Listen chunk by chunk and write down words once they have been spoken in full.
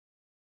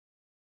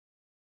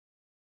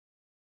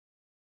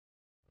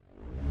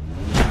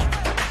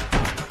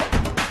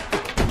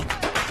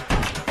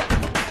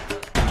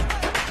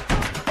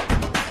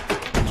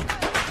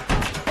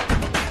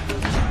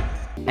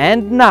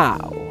And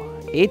now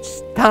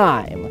it's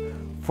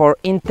time for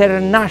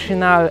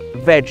international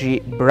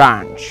veggie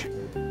brunch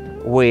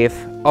with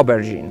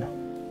aubergine.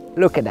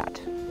 Look at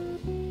that.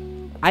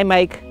 I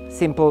make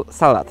simple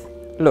salad.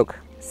 Look,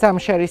 some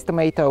cherry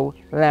tomato,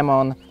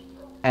 lemon,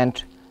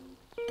 and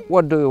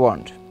what do you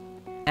want?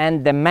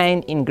 And the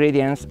main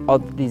ingredients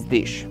of this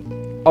dish,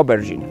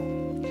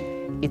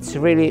 aubergine. It's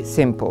really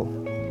simple.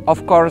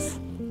 Of course,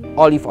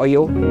 olive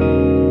oil,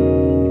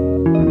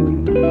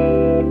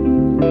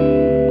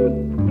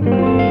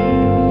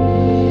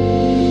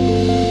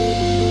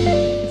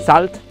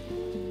 salt,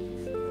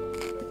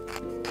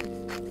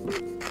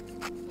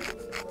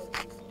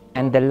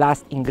 and the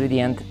last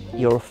ingredient,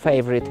 your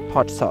favorite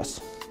hot sauce.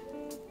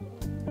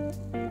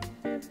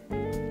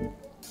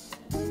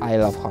 I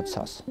love hot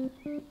sauce.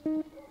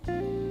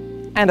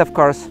 And of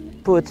course,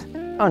 put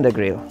on the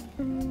grill.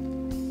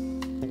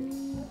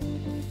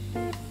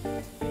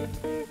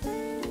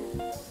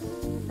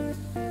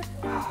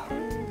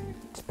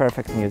 It's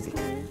perfect music.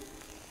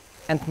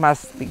 And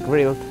must be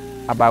grilled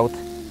about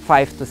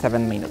 5 to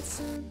 7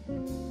 minutes.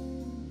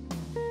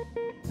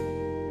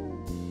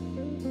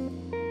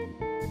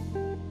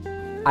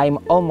 I'm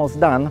almost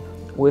done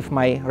with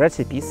my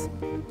recipes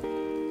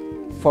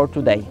for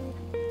today.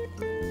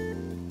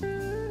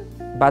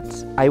 But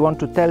I want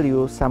to tell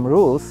you some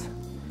rules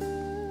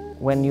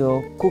when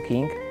you're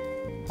cooking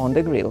on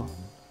the grill.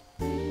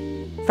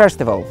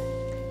 First of all,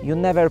 you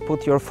never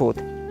put your food,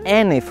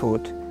 any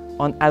food,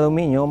 on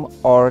aluminum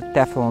or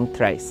Teflon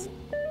trays.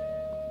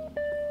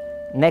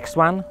 Next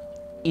one,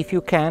 if you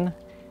can,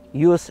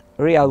 use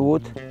real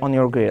wood on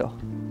your grill.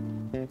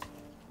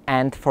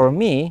 And for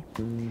me,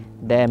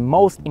 the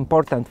most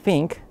important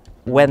thing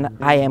when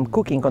I am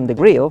cooking on the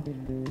grill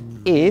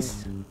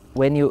is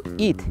when you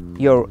eat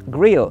your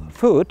grill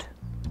food,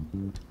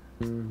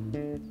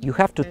 you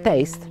have to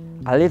taste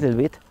a little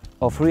bit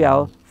of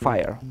real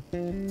fire.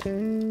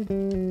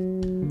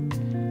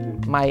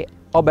 My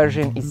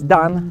aubergine is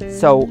done,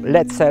 so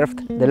let's serve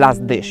the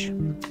last dish.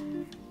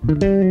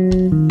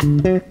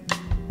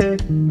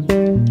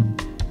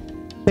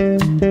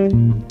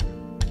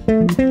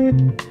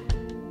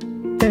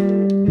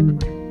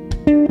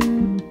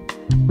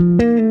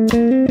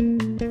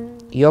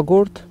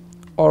 Yogurt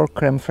or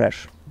creme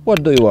fraiche?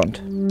 What do you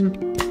want?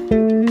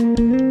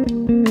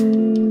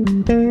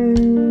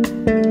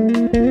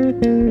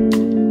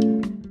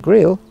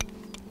 Grill,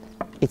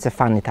 it's a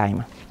funny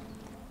time.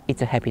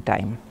 It's a happy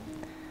time.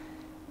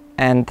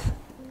 And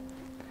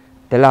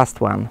the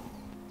last one,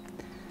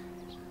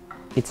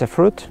 it's a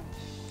fruit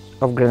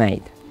of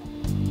grenade.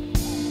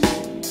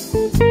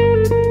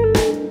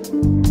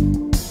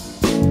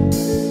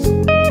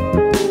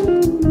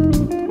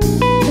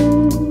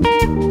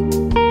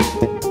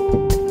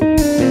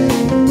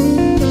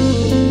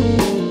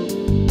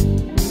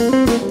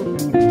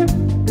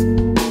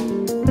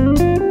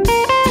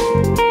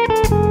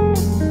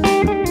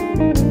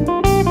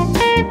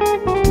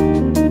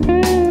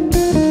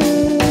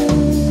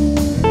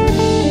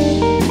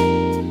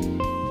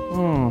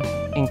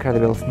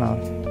 Incredible smell.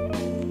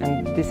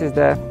 And this is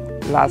the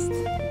last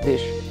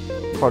dish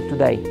for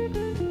today.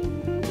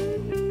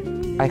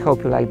 I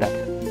hope you like that.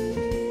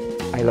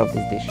 I love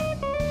this dish.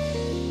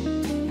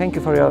 Thank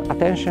you for your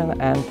attention,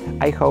 and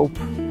I hope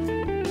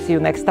see you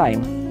next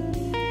time.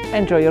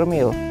 Enjoy your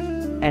meal.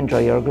 Enjoy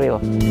your grill.